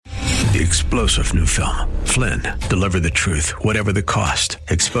The explosive new film, Flynn, deliver the truth, whatever the cost,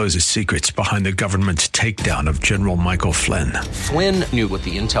 exposes secrets behind the government's takedown of General Michael Flynn. Flynn knew what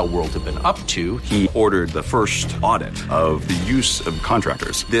the intel world had been up to. He ordered the first audit of the use of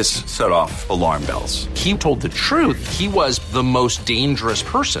contractors. This set off alarm bells. He told the truth. He was the most dangerous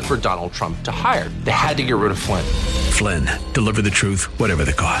person for Donald Trump to hire. They had to get rid of Flynn. Flynn, deliver the truth, whatever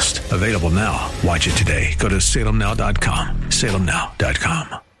the cost. Available now. Watch it today. Go to salemnow.com.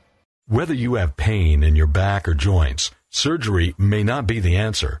 salemnow.com. Whether you have pain in your back or joints, surgery may not be the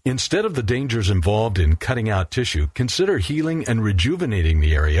answer. Instead of the dangers involved in cutting out tissue, consider healing and rejuvenating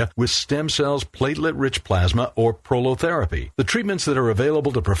the area with stem cells, platelet-rich plasma, or prolotherapy. The treatments that are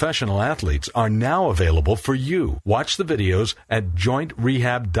available to professional athletes are now available for you. Watch the videos at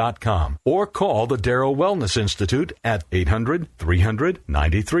jointrehab.com or call the Darrow Wellness Institute at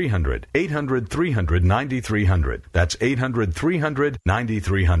 800-300-9300. 800-300-9300. That's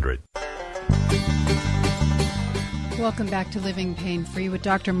 800-300-9300. Welcome back to Living Pain Free with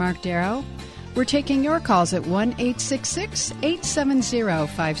Dr. Mark Darrow. We're taking your calls at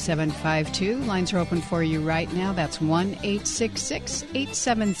 1-866-870-5752. Lines are open for you right now. That's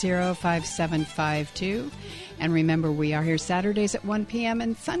 1-866-870-5752. And remember, we are here Saturdays at 1 p.m.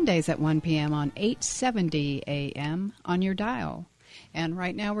 and Sundays at 1 p.m. on 870 a.m. on your dial. And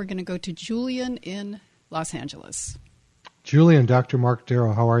right now we're going to go to Julian in Los Angeles. Julian, Dr. Mark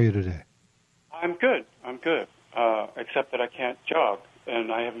Darrow, how are you today? I'm good. Except that I can't jog, and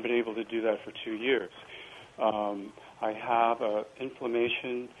I haven't been able to do that for 2 years. I have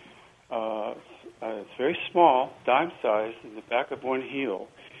inflammation. It's very small, dime-sized, in the back of one heel,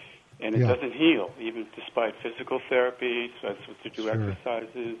 and it doesn't heal, even despite physical therapy. So I'm supposed to do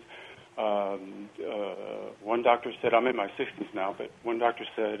exercises. One doctor said, I'm in my 60s now, but one doctor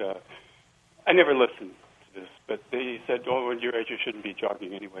said, I never listened to this, but they said, oh, when you're your age, you shouldn't be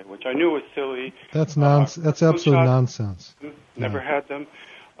jogging anyway, which I knew was silly. That's nonsense. That's absolute nonsense. Never had them.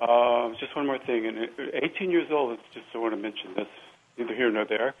 Just one more thing. And 18 years old, just I want to mention this, neither here nor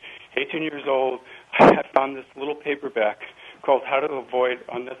there. 18 years old, I found this little paperback called How to Avoid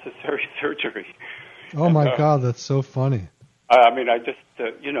Unnecessary Surgery. Oh, my God, that's so funny. I mean, I just,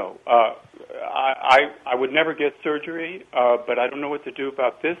 I would never get surgery, but I don't know what to do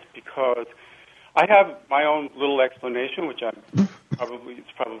about this because I have my own little explanation, which it's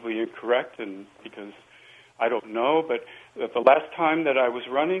probably incorrect, and because I don't know. But the last time that I was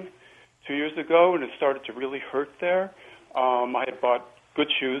running 2 years ago, and it started to really hurt there, I had bought good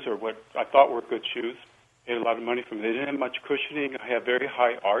shoes, or what I thought were good shoes. Paid a lot of money for them. They didn't have much cushioning. I have very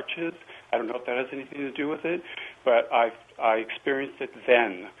high arches. I don't know if that has anything to do with it, but I experienced it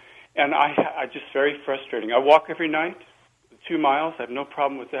then, and I just very frustrating. I walk every night. 2 miles, I have no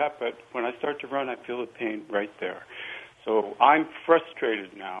problem with that, but when I start to run, I feel the pain right there. So I'm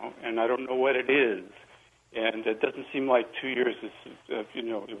frustrated now, and I don't know what it is. And it doesn't seem like 2 years it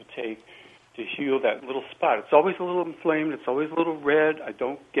would take to heal that little spot. It's always a little inflamed. It's always a little red. I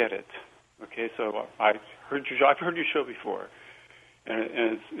don't get it. Okay, so I've heard your show before,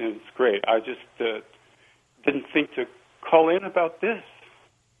 and it's great. I just didn't think to call in about this,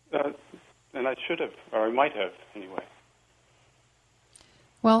 and I should have, or I might have anyway.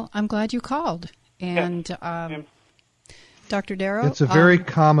 Well, I'm glad you called. And Dr. Darrow? It's very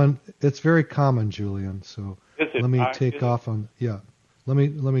common, Julian. So let me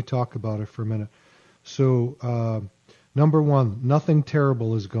let me talk about it for a minute. So number one, nothing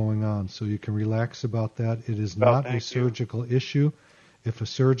terrible is going on, so you can relax about that. It is not a surgical issue. If a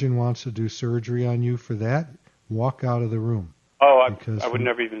surgeon wants to do surgery on you for that, walk out of the room. Oh, I would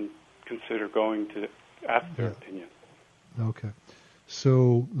never even consider going to ask their opinion. Okay.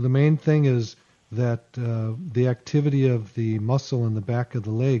 So the main thing is that the activity of the muscle in the back of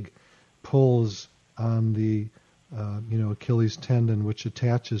the leg pulls on the Achilles tendon, which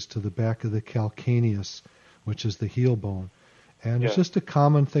attaches to the back of the calcaneus, which is the heel bone. And it's just a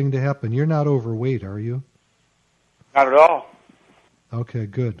common thing to happen. You're not overweight, are you? Not at all. Okay,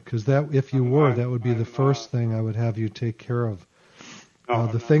 good. Because if you were, that would be the first thing I would have you take care of.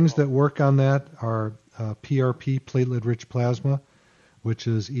 The things that work on that are PRP, platelet-rich plasma, which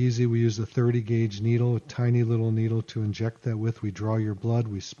is easy. We use a 30-gauge needle, a tiny little needle to inject that with. We draw your blood,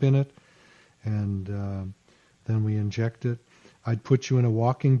 we spin it, and then we inject it. I'd put you in a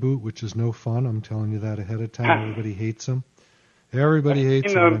walking boot, which is no fun. I'm telling you that ahead of time. Everybody hates them. Everybody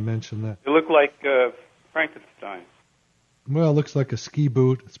hates them when I mention that. They look like Frankenstein. Well, it looks like a ski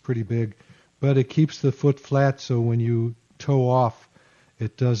boot. It's pretty big. But it keeps the foot flat, so when you toe off,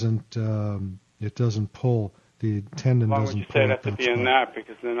 it doesn't pull. The tendon doesn't pull. Well, you say it has to be in that,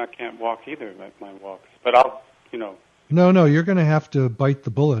 because then I can't walk either, like my walks. But I'll, No, you're going to have to bite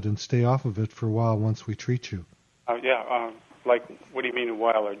the bullet and stay off of it for a while once we treat you. Like, what do you mean a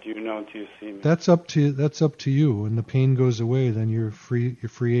while, or do you know until you see me? That's up to you. When the pain goes away, then you're free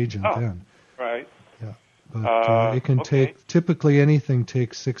agent then. Right. Yeah. But it can take, typically anything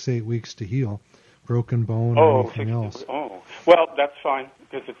takes 6-8 weeks to heal. Broken bone or anything else. Well, that's fine,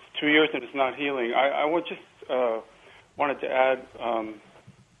 because it's 2 years and it's not healing. I would just wanted to add,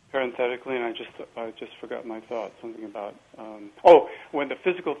 parenthetically, and I just forgot my thought, something about, when the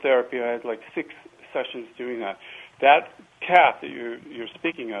physical therapy, I had like 6 sessions doing that. That calf that you're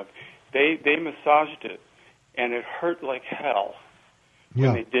speaking of, they massaged it, and it hurt like hell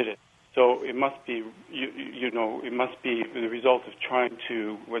when they did it. So it must be, it must be the result of trying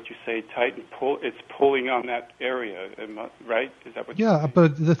to, what you say, tighten, pull. It's pulling on that area, right? Is that what? Yeah,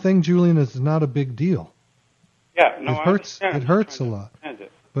 but the thing, Julian, is not a big deal. Yeah, no, it hurts a lot,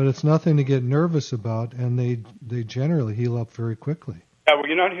 but it's nothing to get nervous about, and they generally heal up very quickly. Yeah, well,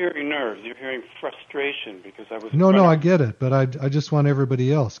 you're not hearing nerves. You're hearing frustration, because I was. No, I get it, but I just want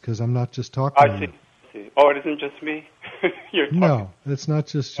everybody else, because I'm not just talking to you. Oh, it isn't just me? No, it's not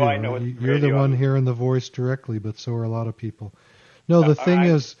just you. I know you're the one hearing the voice directly, but so are a lot of people. No, the thing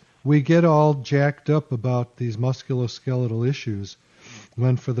is, we get all jacked up about these musculoskeletal issues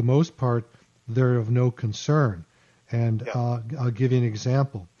when, for the most part, they're of no concern. And I'll give you an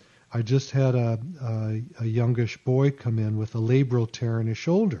example. I just had a youngish boy come in with a labral tear in his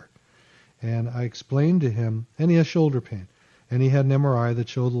shoulder. And I explained to him, and he has shoulder pain. And he had an MRI that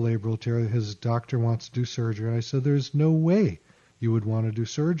showed the labral tear. His doctor wants to do surgery. And I said, there's no way you would want to do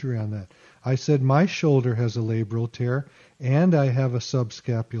surgery on that. I said, my shoulder has a labral tear, and I have a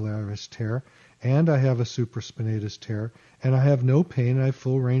subscapularis tear, and I have a supraspinatus tear, and I have no pain, and I have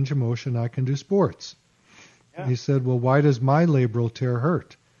full range of motion. I can do sports. Yeah. He said, well, why does my labral tear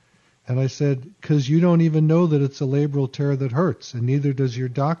hurt? And I said, because you don't even know that it's a labral tear that hurts, and neither does your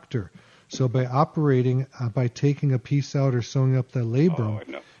doctor. So by operating, by taking a piece out or sewing up that labrum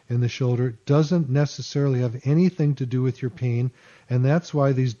in the shoulder, doesn't necessarily have anything to do with your pain, and that's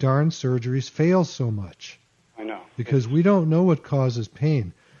why these darn surgeries fail so much. I know. Because we don't know what causes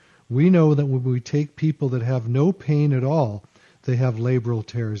pain. We know that when we take people that have no pain at all, they have labral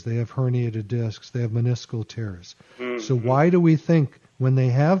tears, they have herniated discs, they have meniscal tears. Mm-hmm. So why do we think when they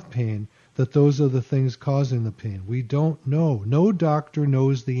have pain that those are the things causing the pain? We don't know. No doctor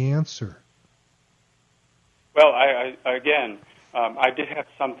knows the answer. Well, I did have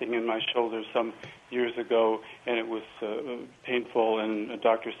something in my shoulder some years ago, and it was painful, and the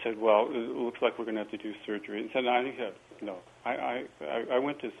doctor said, well, it looks like we're going to have to do surgery. And said, I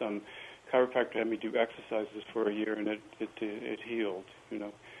went to some chiropractor, had me do exercises for a year, and it healed,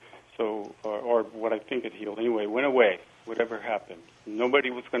 So, or what I think it healed. Anyway, it went away, whatever happened. Nobody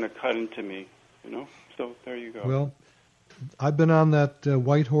was going to cut into me, So there you go. Well, I've been on that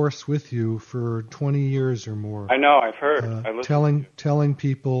white horse with you for 20 years or more. I know, I've heard. Telling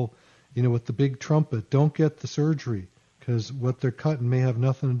people, with the big trumpet, don't get the surgery, because what they're cutting may have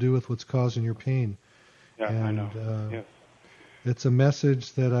nothing to do with what's causing your pain. Yeah, and, I know. Yes. It's a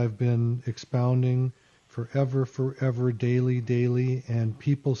message that I've been expounding forever, daily, and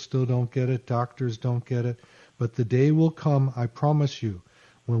people still don't get it, doctors don't get it. But the day will come, I promise you,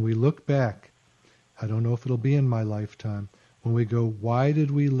 when we look back, I don't know if it'll be in my lifetime, when we go, why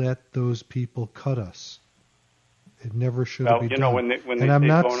did we let those people cut us? It never should have been done. When they and I'm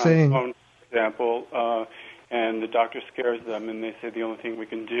not saying, for example, and the doctor scares them, and they say the only thing we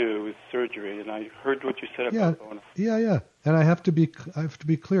can do is surgery. And I heard what you said about bone. Yeah. And I have to be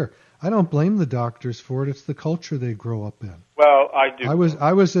clear. I don't blame the doctors for it. It's the culture they grow up in. Well, I do.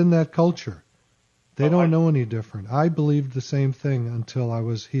 I was in that culture. They don't know any different. I believed the same thing until I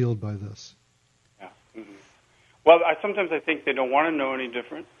was healed by this. Yeah. Mm-hmm. Well, sometimes I think they don't want to know any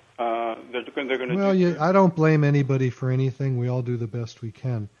different. They're going to. Well, I don't blame anybody for anything. We all do the best we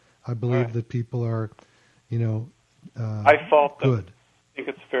can. I believe that people are, I fault them. Good. I think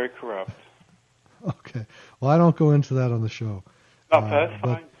it's very corrupt. Okay. Well, I don't go into that on the show. No, that's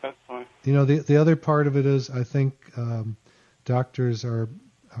fine. That's fine. The other part of it is I think doctors are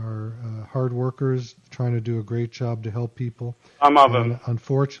hard workers trying to do a great job to help people. I'm of them.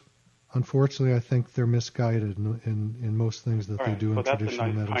 Unfortunately, I think they're misguided in most things that they do in traditional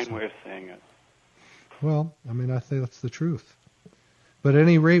medicine. That's a nice, kind way of saying it. Well, I think that's the truth. But at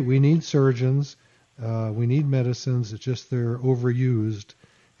any rate, we need surgeons. We need medicines. It's just they're overused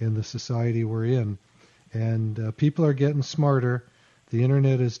in the society we're in. And people are getting smarter. The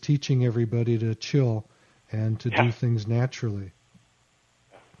Internet is teaching everybody to chill and to do things naturally.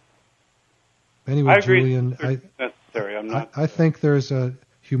 Anyway, I agree. Julian, necessary. I'm not. I think there's a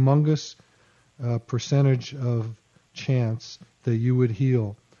humongous percentage of chance that you would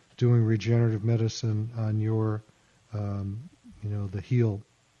heal doing regenerative medicine on your, the heel.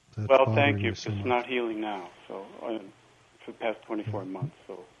 That's well, thank you. so It's much. not healing now, so for the past 24 months.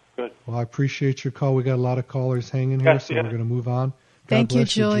 So good. Well, I appreciate your call. We got a lot of callers hanging here, Yes, so yes. we're going to move on. God Thank you,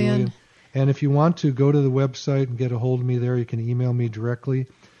 bless Julian. And if you want to, go to the website and get a hold of me there. You can email me directly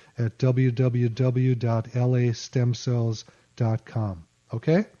at www.lastemcells.com.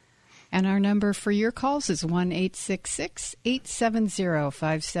 Okay? And our number for your calls is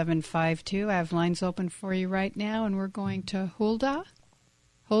 1-866-870-5752. I have lines open for you right now, and we're going to Hulda.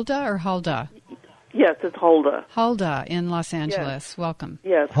 Hulda or Hulda? Yes, it's Hulda. Hulda in Los Angeles. Yes. Welcome.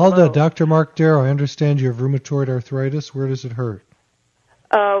 Yes. Hulda, hello. Dr. Mark Darrow, I understand you have rheumatoid arthritis. Where does it hurt?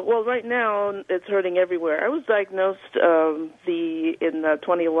 Well, right now it's hurting everywhere. I was diagnosed in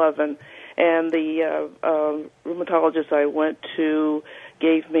 2011, and the rheumatologist I went to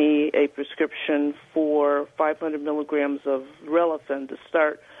gave me a prescription for 500 milligrams of Relafin to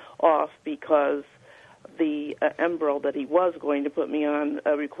start off because the Enbrel that he was going to put me on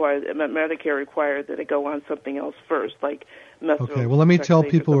Medicare required that I go on something else first, like methotrexate. Okay, well, let me tell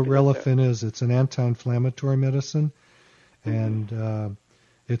people what or something like that. Relafin is. It's an anti-inflammatory medicine, and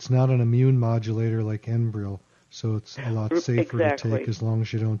it's not an immune modulator like Enbrel, so it's a lot safer to take as long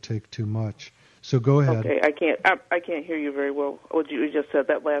as you don't take too much. So go ahead. Okay, I can't hear you very well. What you just said,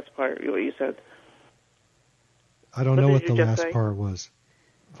 that last part, what you said. I don't know what the last part was.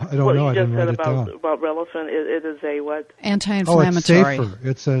 I don't know. I didn't write it down. About Relafin, it is a what? Anti-inflammatory. Oh,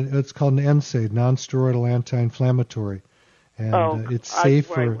 it's safer. It's called an NSAID, non-steroidal anti-inflammatory, and it's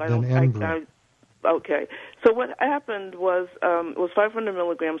safer than Enbrel. Okay. So what happened was it was 500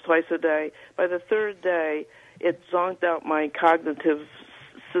 milligrams twice a day. By the third day, it zonked out my cognitive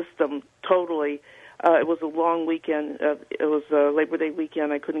system totally. It was a long weekend. It was a Labor Day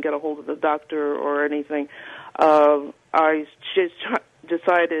weekend. I couldn't get a hold of the doctor or anything. I just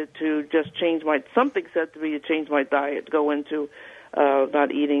decided to just change something said to me to change my diet, go into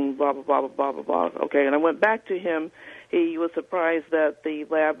not eating, blah, blah, blah, blah, blah, blah. Okay, and I went back to him. He was surprised that the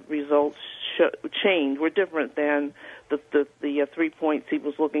lab results were different than the 3 points he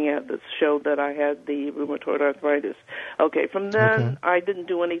was looking at that showed that I had the rheumatoid arthritis. Okay, from then I didn't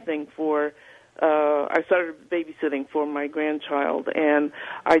do anything for. I started babysitting for my grandchild, and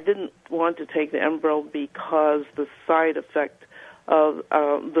I didn't want to take the Enbrel because the side effect of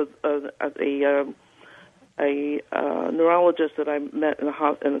a neurologist that I met in a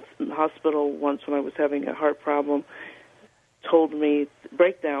hospital once when I was having a heart problem told me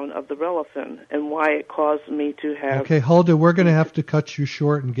breakdown of the Relafin and why it caused me to have. Okay, Hulda, we're going to have to cut you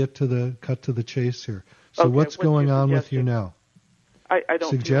short and get to the chase here. So what's going on with you now? I don't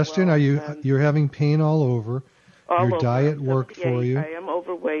suggestion? feel well, Are you're having pain all over? Your diet worked for you. I am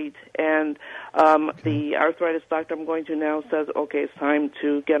overweight, and the arthritis doctor I'm going to now says, okay, it's time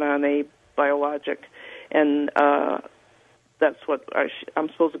to get on a biologic, and that's what I'm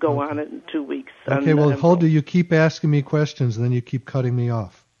supposed to go on it in 2 weeks. Okay, well, Hulda, you keep asking me questions, and then you keep cutting me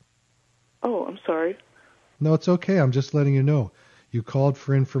off. Oh, I'm sorry. No, it's okay. I'm just letting you know. You called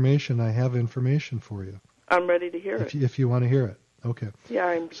for information. I have information for you. I'm ready to hear it. If you want to hear it. Okay.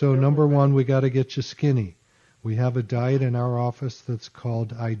 Yeah, So number one, we got to get you skinny. We have a diet in our office that's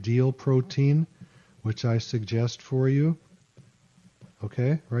called Ideal Protein, which I suggest for you.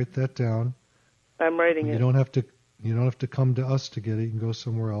 Okay, write that down. I'm writing it. You don't have to come to us to get it. You can go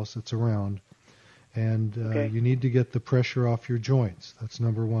somewhere else. It's around. And you need to get the pressure off your joints. That's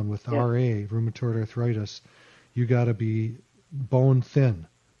number one. With RA, rheumatoid arthritis, you got to be bone thin.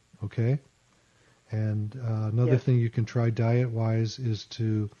 Okay? And another thing you can try diet-wise is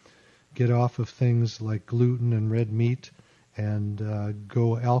to get off of things like gluten and red meat and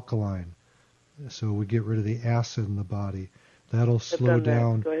go alkaline. So we get rid of the acid in the body. That'll slow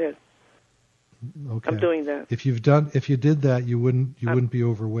down. Go ahead. Okay. I'm doing that. If you did that, you wouldn't be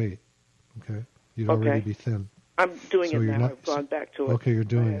overweight. Okay. You'd already be thin. I'm doing it now. I've gone back to it. Okay, you're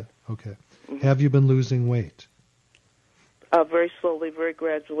doing it. Okay. Mm-hmm. Have you been losing weight? Very slowly, very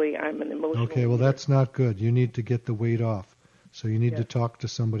gradually. I'm an emotional. Okay, well, that's not good. You need to get the weight off. So you need to talk to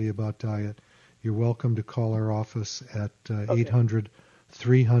somebody about diet. You're welcome to call our office at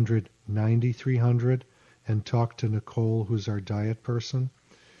 800-300-9300 and talk to Nicole, who's our diet person.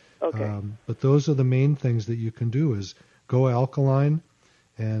 Okay. But those are the main things that you can do is go alkaline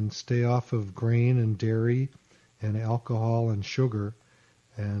and stay off of grain and dairy and alcohol and sugar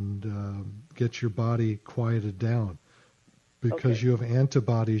and get your body quieted down. Because you have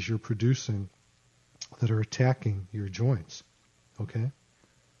antibodies you're producing that are attacking your joints. Okay?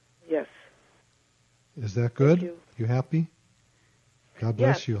 Yes. Is that good? Thank you. You happy? God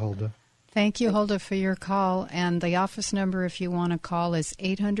bless you, Hulda. Thank you, Hulda, for your call. And the office number, if you want to call, is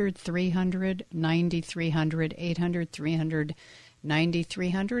 800-300-9300,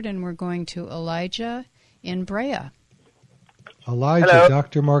 800-300-9300. And we're going to Elijah in Brea. Elijah, Hello.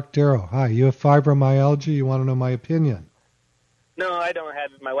 Dr. Mark Darrow. Hi, you have fibromyalgia. You want to know my opinion? No, I don't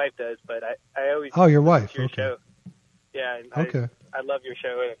have it. My wife does, but I always. Oh, your wife. Your Okay. show. Yeah. And Okay. I love your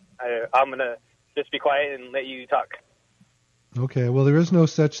show. I'm gonna just be quiet and let you talk. Okay. Well, there is no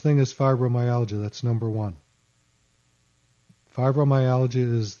such thing as fibromyalgia. That's number one. Fibromyalgia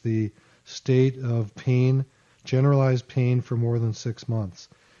is the state of pain, generalized pain for more than 6 months.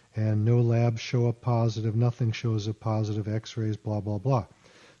 And no labs show up positive, nothing shows up positive, x-rays, blah, blah, blah.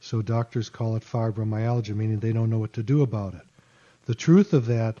 So doctors call it fibromyalgia, meaning they don't know what to do about it. The truth of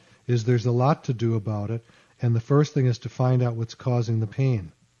that is there's a lot to do about it, and the first thing is to find out what's causing the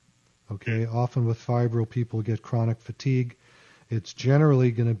pain. Okay, often with fibro, people get chronic fatigue. It's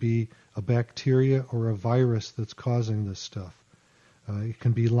generally going to be a bacteria or a virus that's causing this stuff. It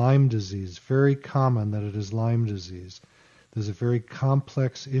can be Lyme disease, very common that it is Lyme disease. There's a very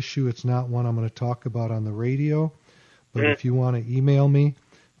complex issue. It's not one I'm going to talk about on the radio, but if you want to email me,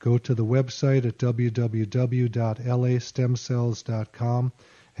 go to the website at www.lastemcells.com,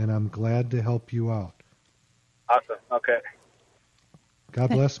 and I'm glad to help you out. Awesome. Okay. God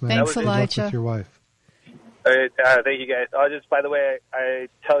bless, man. Thanks, Good luck Elijah. with your wife. Thank you guys. By the way, I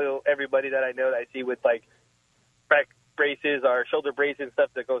tell everybody that I know that I see with like back braces or shoulder braces and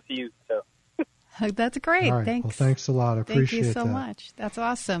stuff to go see you. So. That's great. All right. Thanks. Well, thanks a lot. I appreciate that. Thank you so much. That's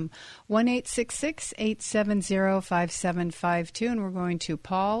awesome. 1-866-870-5752, and we're going to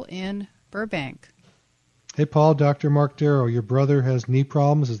Paul in Burbank. Hey, Paul, Dr. Mark Darrow, your brother has knee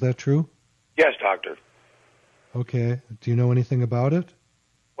problems. Is that true? Yes, doctor. Okay. Do you know anything about it?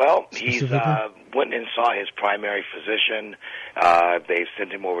 Well, he's went and saw his primary physician. They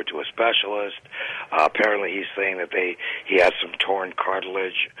sent him over to a specialist. Apparently, he's saying that he has some torn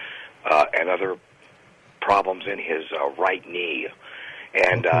cartilage and other problems in his right knee.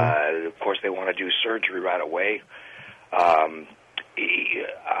 And, of course, they want to do surgery right away. I've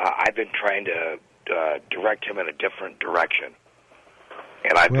been trying to direct him in a different direction.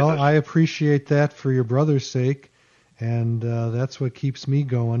 And I appreciate that for your brother's sake. And that's what keeps me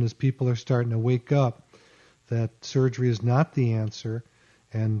going is people are starting to wake up that surgery is not the answer.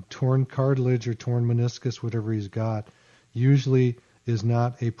 And torn cartilage or torn meniscus, whatever he's got, usually is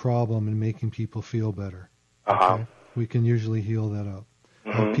not a problem in making people feel better. Okay? We can usually heal that up.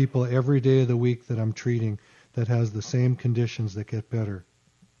 I have people every day of the week that I'm treating that has the same conditions that get better.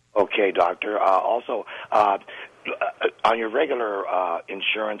 Okay, doctor. Also, on your regular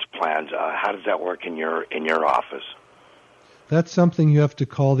insurance plans, how does that work in your office? That's something you have to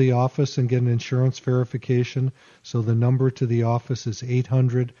call the office and get an insurance verification. So the number to the office is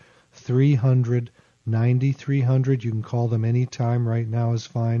 800-300-9300. You can call them anytime. Right now is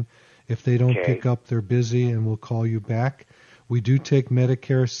fine. If they don't pick up, they're busy, and we'll call you back. We do take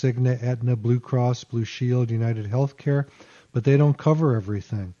Medicare, Cigna, Aetna, Blue Cross, Blue Shield, United Healthcare, but they don't cover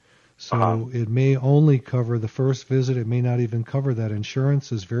everything. So it may only cover the first visit. It may not even cover that.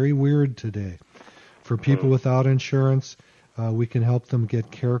 Insurance is very weird today. For people without insurance, we can help them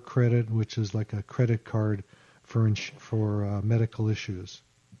get care credit, which is like a credit card for medical issues.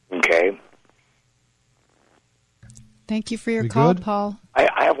 Okay. Thank you for your call, good? Paul.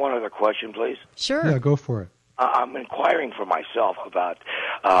 I have one other question, please. Sure. Yeah, go for it. I'm inquiring for myself about,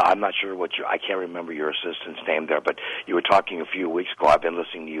 I'm not sure I can't remember your assistant's name there, but you were talking a few weeks ago. I've been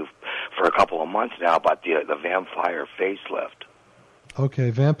listening to you for a couple of months now about the Vampire facelift. Okay,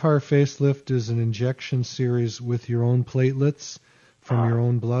 Vampire Facelift is an injection series with your own platelets from your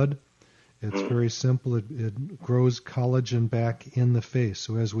own blood. It's very simple. It grows collagen back in the face.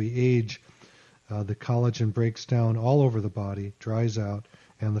 So as we age, the collagen breaks down all over the body, dries out,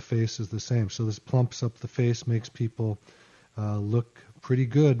 and the face is the same. So this plumps up the face, makes people look pretty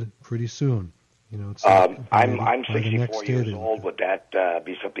good pretty soon. You know, it's I'm 64 years old. Would that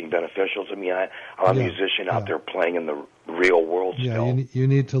be something beneficial to me? I'm a musician out there playing in the real world still. Yeah, you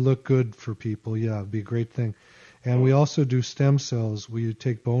need to look good for people. Yeah, it'd be a great thing. And we also do stem cells. We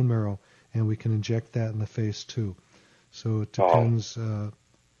take bone marrow, and we can inject that in the face too. So it depends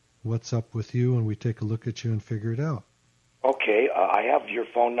what's up with you, and we take a look at you and figure it out. Okay, I have your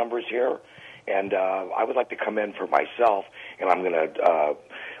phone numbers here, and I would like to come in for myself, and I'm going to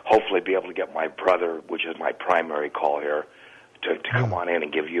hopefully be able to get my brother, which is my primary call here, to come on in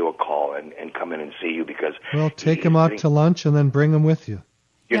and give you a call and come in and see you because... Well, take him out to lunch and then bring him with you.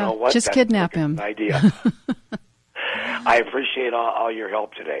 You know what? Just kidnap him. Idea. I appreciate all your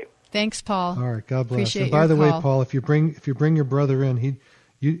help today. Thanks, Paul. All right, God bless. Appreciate and by the your way, call. Paul, if you bring your brother in,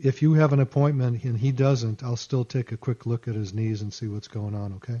 if you have an appointment and he doesn't, I'll still take a quick look at his knees and see what's going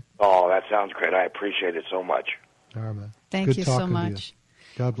on, okay? Oh, that sounds great. I appreciate it so much. All right, man. Thank you so much.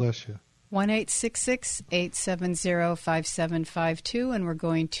 God bless you. 1-866-870-5752, and we're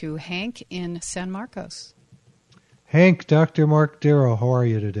going to Hank in San Marcos. Hank, Dr. Mark Darrow, how are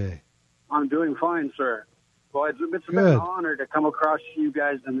you today? I'm doing fine, sir. Well, it's been an honor to come across you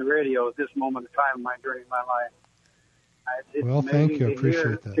guys on the radio at this moment in time during my life. It's thank you. I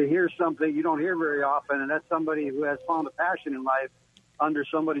appreciate that. To hear something you don't hear very often, and that's somebody who has found a passion in life under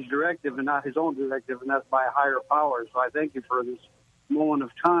somebody's directive and not his own directive, and that's by a higher power. So I thank you for this moment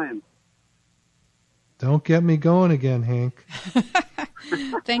of time. Don't get me going again, Hank.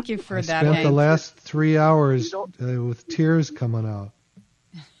 Thank you for that, I spent Hank. the last 3 hours with tears coming out.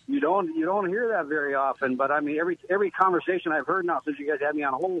 You don't hear that very often, but I mean every conversation I've heard now since you guys had me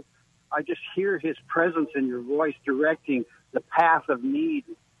on hold, I just hear his presence in your voice directing the path of need,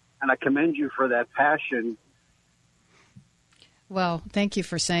 and I commend you for that passion. Well, thank you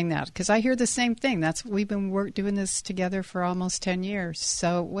for saying that, because I hear the same thing. We've been doing this together for almost 10 years.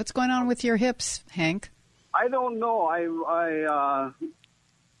 So what's going on with your hips, Hank? I don't know. I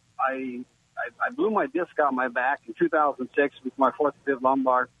blew my disc out my back in 2006 with my 4th and 5th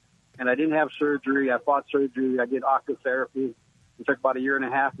lumbar, and I didn't have surgery. I fought surgery. I did octotherapy. It took about a year and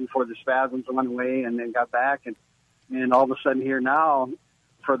a half before the spasms went away, and then got back. And all of a sudden here now,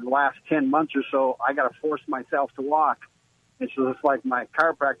 for the last 10 months or so, I got to force myself to walk. And so it's like my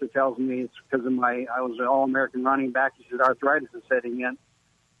chiropractor tells me it's because of I was an All-American running back. He said arthritis is setting in.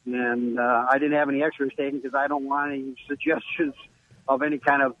 And I didn't have any x-rays taken because I don't want any suggestions of any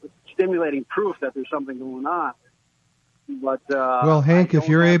kind of stimulating proof that there's something going on. But well, Hank, if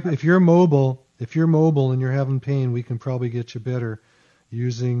you're mobile and you're having pain, we can probably get you better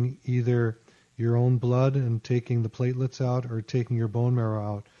using either your own blood and taking the platelets out, or taking your bone marrow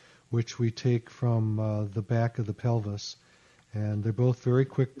out, which we take from the back of the pelvis. And they're both very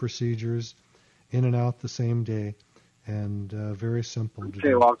quick procedures, in and out the same day, and very simple to do.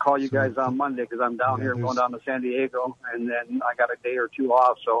 Okay, well, I'll call you guys on Monday because I'm down here. I'm going down to San Diego, and then I got a day or two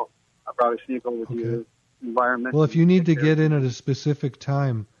off, so I'll probably sneak over to your environment. Well, if you need to get in at a specific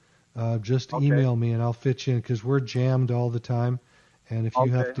time, just email me and I'll fit you in, because we're jammed all the time. And if you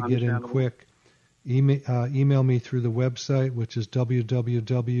have to get in quick, email me through the website, which is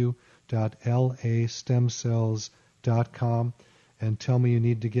www.lastemcells.com, and tell me you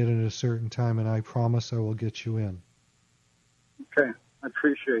need to get in at a certain time, and I promise I will get you in. Okay, I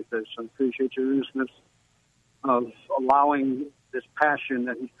appreciate this. I appreciate your earnestness of allowing this passion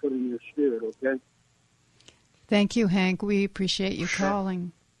that he's put in your spirit, okay? Thank you, Hank. We appreciate you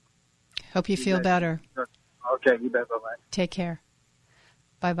calling. Hope you feel better. Okay, you bet. Bye-bye. Take care.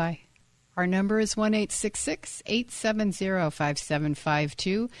 Bye-bye. Our number is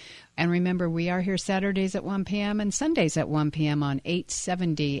 1-866-870-5752. And remember, we are here Saturdays at 1 p.m. and Sundays at 1 p.m. on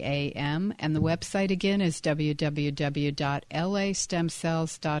 870 a.m. And the website again is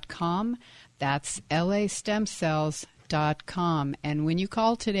www.lastemcells.com. That's lastemcells.com. And when you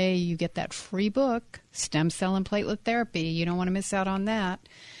call today, you get that free book, Stem Cell and Platelet Therapy. You don't want to miss out on that.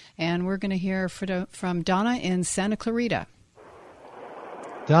 And we're going to hear from Donna in Santa Clarita.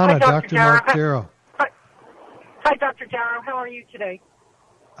 Donna, Dr. Mark Darrow. Hi, Dr. Darrow. How are you today?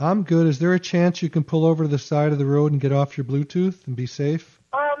 I'm good. Is there a chance you can pull over to the side of the road and get off your Bluetooth and be safe?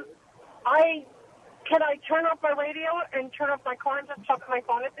 Can I turn off my radio and turn off my car and just talk to my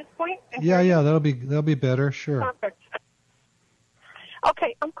phone at this point? Yeah, that'll be better. Sure. Perfect.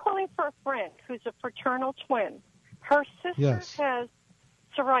 Okay, I'm calling for a friend who's a fraternal twin. Her sister has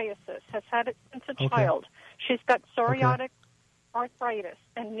psoriasis, has had it since a child. She's got psoriatic arthritis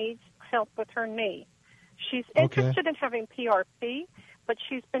and needs help with her knee. She's interested in having PRP, but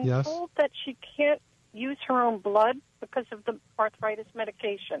she's been told that she can't use her own blood because of the arthritis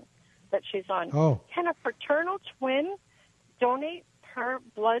medication that she's on. Can a fraternal twin donate her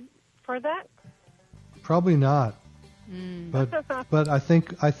blood for that? Probably not. But I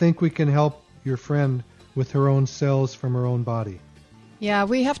think we can help your friend with her own cells from her own body. Yeah,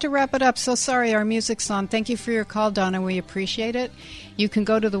 we have to wrap it up. So sorry, our music's on. Thank you for your call, Donna. We appreciate it. You can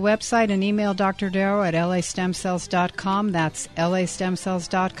go to the website and email Dr. Darrow at lastemcells.com. That's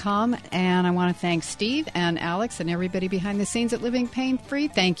lastemcells.com. And I want to thank Steve and Alex and everybody behind the scenes at Living Pain Free.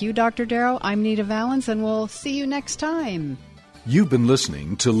 Thank you, Dr. Darrow. I'm Nita Valens, and we'll see you next time. You've been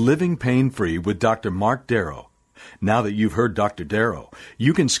listening to Living Pain Free with Dr. Mark Darrow. Now that you've heard Dr. Darrow,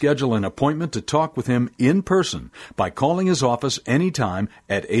 you can schedule an appointment to talk with him in person by calling his office anytime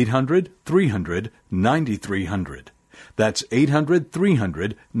at 800-300-9300. That's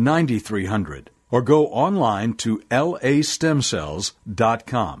 800-300-9300. or go online to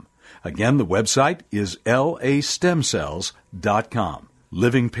lastemcells.com. Again, the website is lastemcells.com.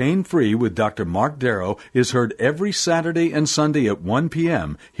 Living Pain-Free with Dr. Mark Darrow is heard every Saturday and Sunday at 1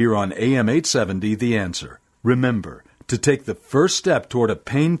 p.m. here on AM 870 The Answer. Remember, to take the first step toward a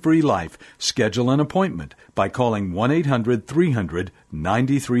pain-free life, schedule an appointment by calling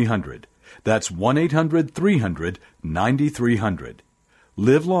 1-800-300-9300. That's 1-800-300-9300.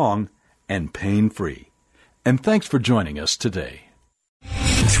 Live long and pain-free. And thanks for joining us today.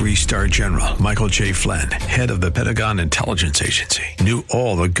 3-star General Michael J. Flynn, head of the Pentagon Intelligence Agency, knew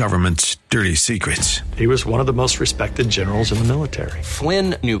all the government's dirty secrets. He was one of the most respected generals in the military.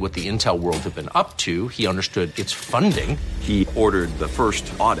 Flynn knew what the intel world had been up to. He understood its funding. He ordered the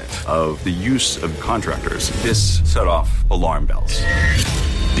first audit of the use of contractors. This set off alarm bells.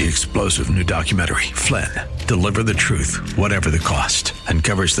 The explosive new documentary, Flynn, Deliver the Truth, Whatever the Cost,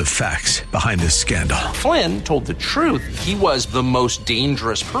 uncovers the facts behind this scandal. Flynn told the truth. He was the most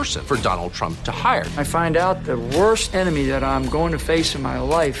dangerous person for Donald Trump to hire. I find out the worst enemy that I'm going to face in my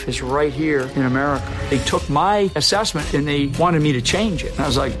life is right here in America. They took my assessment and they wanted me to change it. And I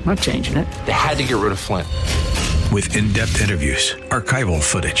was like, I'm not changing it. They had to get rid of Flynn. With in-depth interviews, archival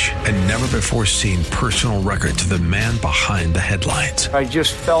footage, and never-before-seen personal records of the man behind the headlines. I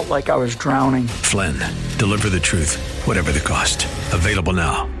just felt like I was drowning. Flynn, Deliver the Truth, Whatever the Cost. Available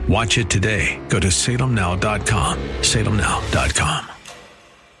now. Watch it today. Go to salemnow.com. salemnow.com.